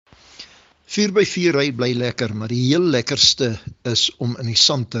4x4 ry bly lekker, maar die heel lekkerste is om in die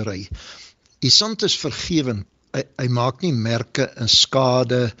sand te ry. Die sand is vergewend, hy maak nie merke en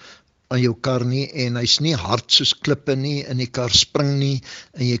skade aan jou kar nie, en hy's nie hard soos klippe nie, en die kar spring nie,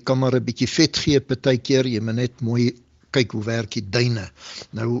 en jy kan maar 'n bietjie vet gee partykeer, jy moet net mooi kyk hoe werk die duine.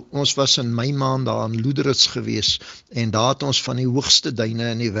 Nou, ons was in Mei maand daar in Loederits gewees, en daar het ons van die hoogste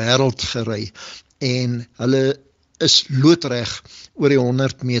duine in die wêreld gery, en hulle is loodreg oor die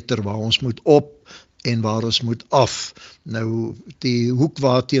 100 meter waar ons moet op en waar ons moet af. Nou, die hoek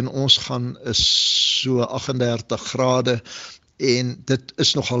waarteen ons gaan is so 38 grade, en dit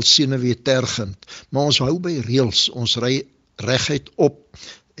is nogal senuweetergend, maar ons hou by reëls, ons ry reguit op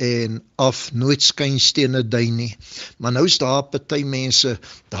en af, nooit skynstene duin nie, maar nou is daar party mense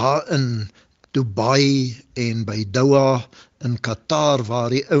daar in Dubai en by Doha in Katar, waar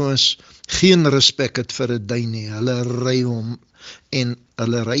die ouens geen respek het vir 'n duin nie, hulle ry hom, en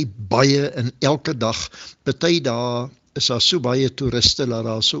hulle ry baie en elke dag, party daar is daar so baie toeriste, dat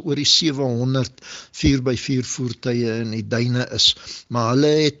daar so oor die 700 4x4 voertuie in die duine is, maar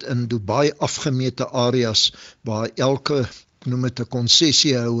hulle het in Dubai afgemete areas, waar elke, noem het 'n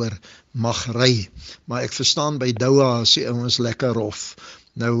konsessiehouer, mag ry, maar ek verstaan by Doha as die ouens lekker rof.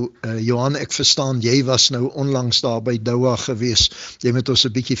 Nou, Johan, ek verstaan, jy was nou onlangs daar by Doha gewees, jy moet ons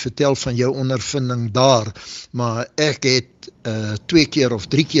 'n bietjie vertel van jou ondervinding daar, maar ek het 2 keer of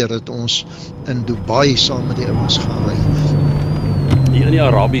 3 keer het ons in Dubai saam met die ouens gaan ry. Hier in die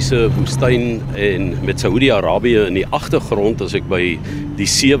Arabiese woestyn en met Saudi-Arabië in die agtergrond, as ek by die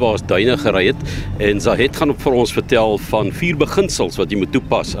see waar ons duine gery het, en Zaheb gaan vir ons vertel van 4 beginsels wat jy moet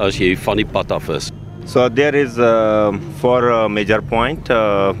toepas as jy van die pad af is. So there is 4 major point.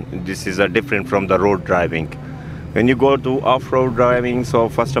 This is different from the road driving. When you go to off-road driving, so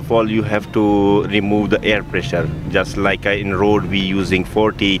first of all you have to remove the air pressure. Just like in road we using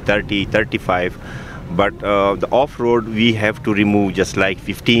 40, 30, 35, but the off-road we have to remove just like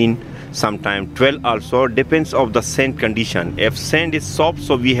 15, sometimes 12 also, depends of the sand condition. If sand is soft,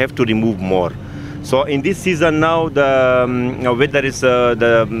 so we have to remove more. So in this season now the weather is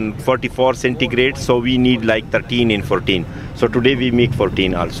the 44 centigrade, so we need like 13 and 14. So today we make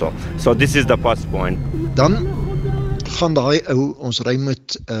 14 also. So this is the first point. Dan gaan daai ou, ons ry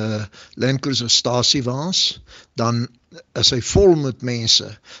met Land Cruiser stasiewaans, dan is hy vol met mense,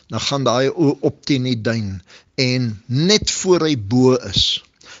 dan gaan daai ou op teen die duin, en net voor hy bo is,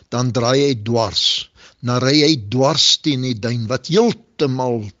 dan draai hy dwars, dan ry hy dwars teen die duin, wat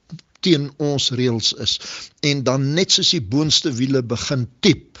heeltemal teen ons reëls is, en dan net soos die boonste wiele begin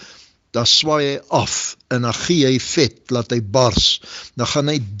tiep, dan swaai hy af, en dan gee hy vet, laat hy bars, dan gaan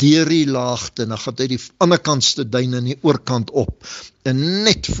hy deur die laagte, dan gaan hy die ander kantste duin in die oorkant op, en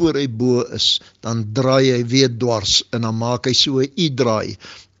net voor hy bo is, dan draai hy weer dwars, en dan maak hy so 'n U-draai,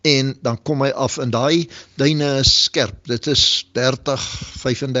 en dan kom hy af, en daai duine is skerp, dit is 30,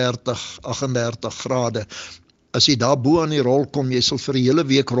 35, 38 grade, as jy daar bo aan die rol kom, jy sal vir die hele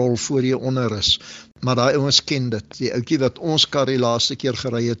week rol voor jy onder is. Maar daai ouens ken dit. Die ouetjie wat ons kar die laaste keer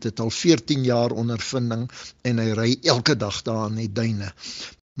gery het, het al 14 jaar ondervinding, en hy ry elke dag daar in die duine.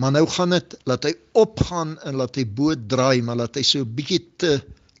 Maar nou gaan dit, laat hy opgaan en laat hy bo draai, maar laat hy so 'n bietjie te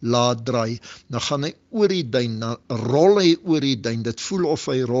laat draai, dan gaan hy oor die duin, dan rol hy oor die duin, dit voel of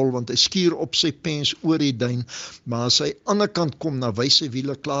hy rol, want hy skuur op sy pens oor die duin, maar as hy aan die ander kant kom, dan wys sy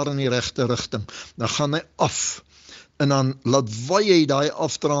wiele klaar in die regte rigting, dan gaan hy af, en dan laat waai hy daai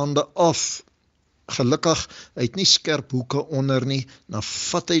afdraande af, gelukkig, hy het nie skerp hoeke onder nie, dan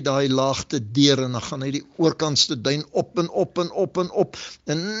vat hy daai laagte deur, en dan gaan hy die oorkantste duin op en op en op en op,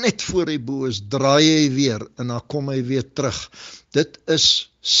 en net voor hy bo is, draai hy weer, en dan kom hy weer terug. Dit is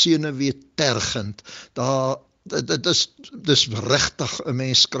senuweetergend, dit is regtig, 'n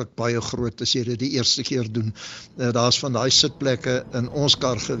mens skrik baie groot as jy dit die eerste keer doen. Daar is van daai sitplekke in ons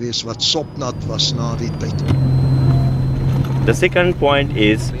kar gewees, wat sopnat was na die tyd. The second point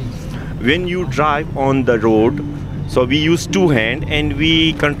is, when you drive on the road, so we use 2 hands and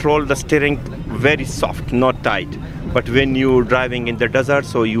we control the steering very soft, not tight. But when you're driving in the desert,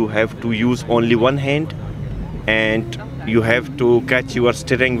 so you have to use only 1 hand, and you have to catch your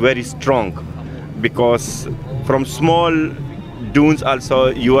steering very strong, because from small dunes also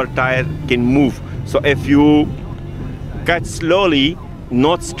your tire can move. So if you catch slowly,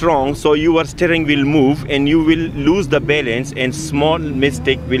 not strong, so your steering will move and you will lose the balance, and small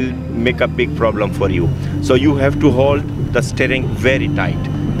mistake will make a big problem for you. So you have to hold the steering very tight.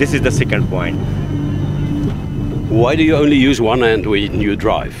 This is the second point. Why do you only use 1 hand when you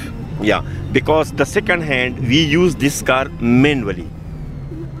drive? Yeah, because the second hand we use this car manually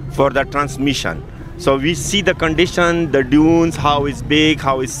for the transmission. So we see the condition, the dunes, how is big,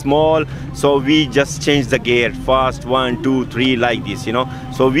 how is small. So we just change the gear fast, 1, 2, 3 like this,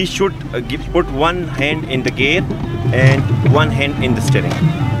 So we should put one hand in the gear and one hand in the steering.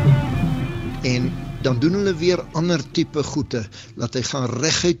 En dan doen hulle weer ander tipe goede, dat hy gaan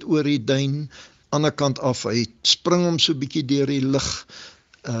reguit oor die duin, ander kant af, hy spring hom so bietjie deur die lug,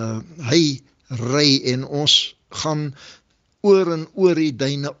 hy ry en ons gaan oor en oor die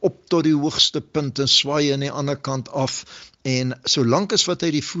duine op tot die hoogste punt en swaai aan die ander kant af, en solank as wat hy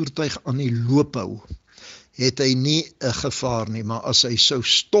die voertuig aan die loop hou, het hy nie 'n gevaar nie, maar as hy sou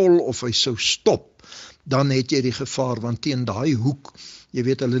stol of hy sou stop, dan het jy die gevaar, want teen daai hoek, jy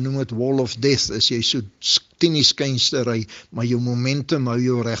weet, hulle noem het wall of death, is jy so tienieskynste ry, maar jou momentum hou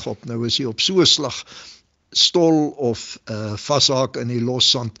jou reg op. Nou as jy op so 'n slag stol of vashaak in die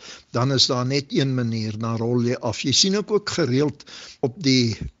lossand, dan is daar net een manier, dan rol jy af. Jy sien ook gereeld op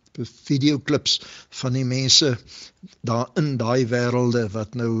die videoclips van die mense daar in daai wêrelde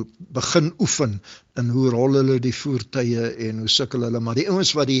wat nou begin oefen en hoe rol hulle die voertuie en hoe sukkel hulle, maar die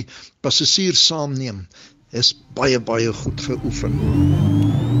ouens wat die passasiers saamneem, is baie goed geoefen.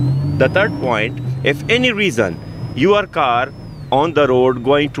 The third point, if any reason your car on the road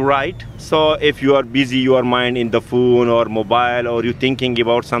going to ride, so if you are busy your mind in the phone or mobile, or you thinking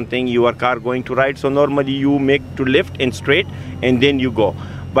about something, your car going to ride, so normally you make to left and straight and then you go.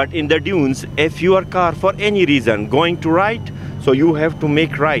 But in the dunes, if your car for any reason going to right, so you have to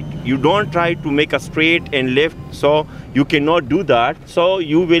make right. You don't try to make a straight and left, so you cannot do that. So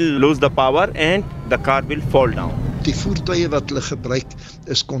you will lose the power and the car will fall down. Die voertuie wat hulle gebruik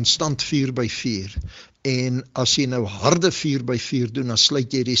is konstant 4x4. En as jy nou harde 4x4 doen, dan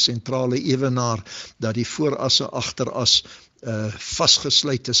sluit jy die sentrale ewenaar, dat die vooras en agteras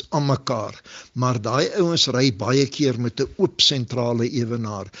vasgesluit is aan mekaar. Maar daai ouens ry baie keer met 'n oop sentrale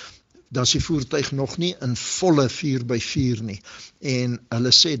ewenaar. Dan is die voertuig nog nie in volle 4x4 nie. En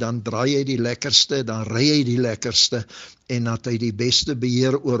hulle sê, dan draai hy die lekkerste, dan ry hy die lekkerste, en dat hy die beste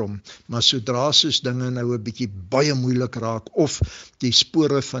beheer oor hom. Maar sodra soos dinge nou 'n bietjie baie moeilik raak, of die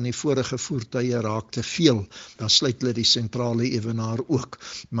spore van die vorige voertuie raak te veel, dan sluit hulle die sentrale ewenaar ook.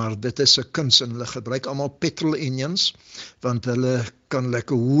 Maar dit is 'n kuns, en hulle gebruik almal petrol engines, want hulle kan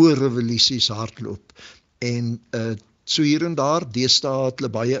lekker hoë revolusies hardloop. En so hier en daar, deesdae het hulle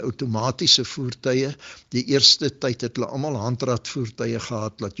baie outomatiese voertuie. Die eerste tyd het hulle almal handratvoertuie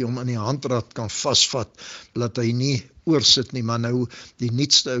gehad, dat jy hom in die handrat kan vasvat, dat hy nie oorsit nie, maar nou die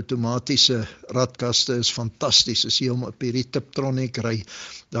nuutste outomatiese radkaste is fantasties. As jy hom op hierdie Tiptronic ry,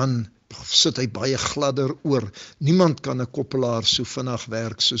 dan sit hy baie gladder oor. Niemand kan 'n koppelaar so vinnig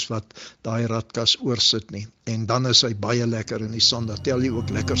werk soos wat daai radkas oorsit nie. En dan is hy baie lekker in die sand, dat tel jy ook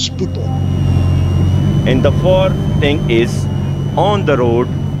lekker spoed op. And the fourth thing is, on the road,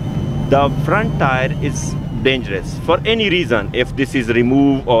 the front tire is dangerous for any reason. If this is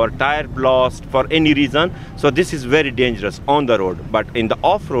removed or tire blast for any reason, so this is very dangerous on the road. But in the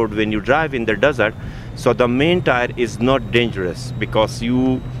off-road, when you drive in the desert, so the main tire is not dangerous because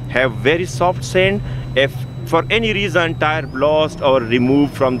you have very soft sand. If for any reason tire blast or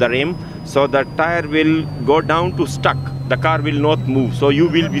removed from the rim, so the tire will go down to stuck. The car will not move, so you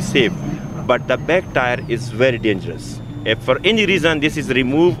will be safe. But the back tire is very dangerous. If for any reason this is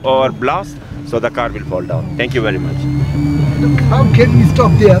removed or blast, so the car will fall down. Thank you very much. How can we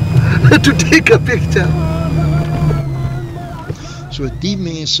stop there to take a picture? So die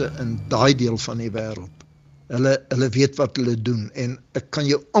mense in daai deel van die wêreld, hulle weet wat hulle doen, en ek kan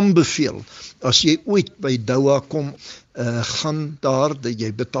jou aanbeveel, as jy ooit by Doha kom, gaan daar,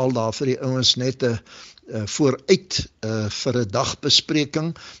 jy betaal daar vir die ouens net 'n vooruit vir 'n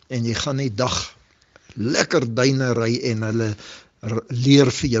dagbespreking, en jy gaan die dag lekker duine ry en hulle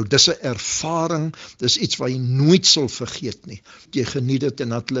leer vir jou. Dis 'n ervaring, dis iets wat jy nooit sal vergeet nie. Jy geniet dit, en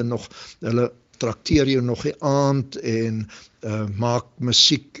dat hulle trakteer jou nog die aand en maak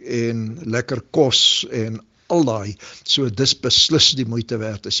musiek en lekker kos en al daai. So dis beslis die moeite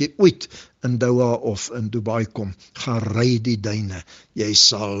werd. As jy ooit in Doha of in Dubai kom, gaan ry die duine. Jy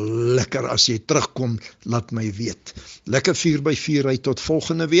sal lekker, as jy terugkom, laat my weet. Lekker 4x4 ry tot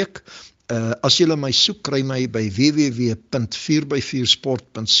volgende week. As julle my soek, kry my by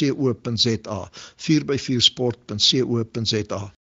www.4x4sport.co.za 4x4sport.co.za